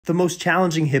The most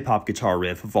challenging hip-hop guitar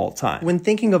riff of all time. When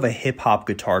thinking of a hip-hop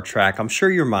guitar track, I'm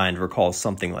sure your mind recalls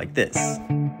something like this.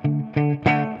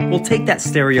 We'll take that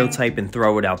stereotype and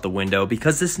throw it out the window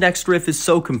because this next riff is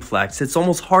so complex, it's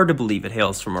almost hard to believe it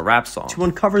hails from a rap song. To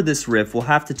uncover this riff, we'll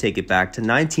have to take it back to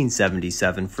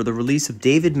 1977 for the release of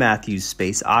David Matthews'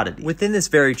 Space Oddity. Within this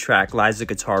very track lies a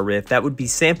guitar riff that would be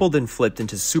sampled and flipped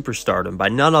into superstardom by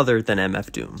none other than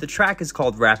MF Doom. The track is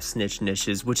called Rap Snitch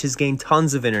Niches, which has gained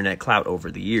tons of internet clout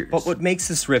over the years. But what makes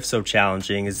this riff so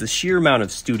challenging is the sheer amount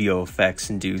of studio effects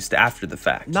induced after the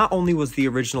fact. Not only was the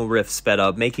original riff sped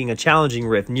up, making a challenging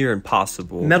riff near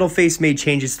impossible, Metalface made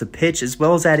changes to pitch as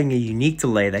well as adding a unique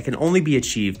delay that can only be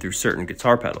achieved through certain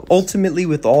guitar pedals. Ultimately,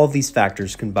 with all of these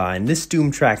factors combined, this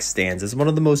Doom track stands as one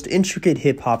of the most intricate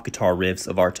hip-hop guitar riffs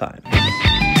of our time.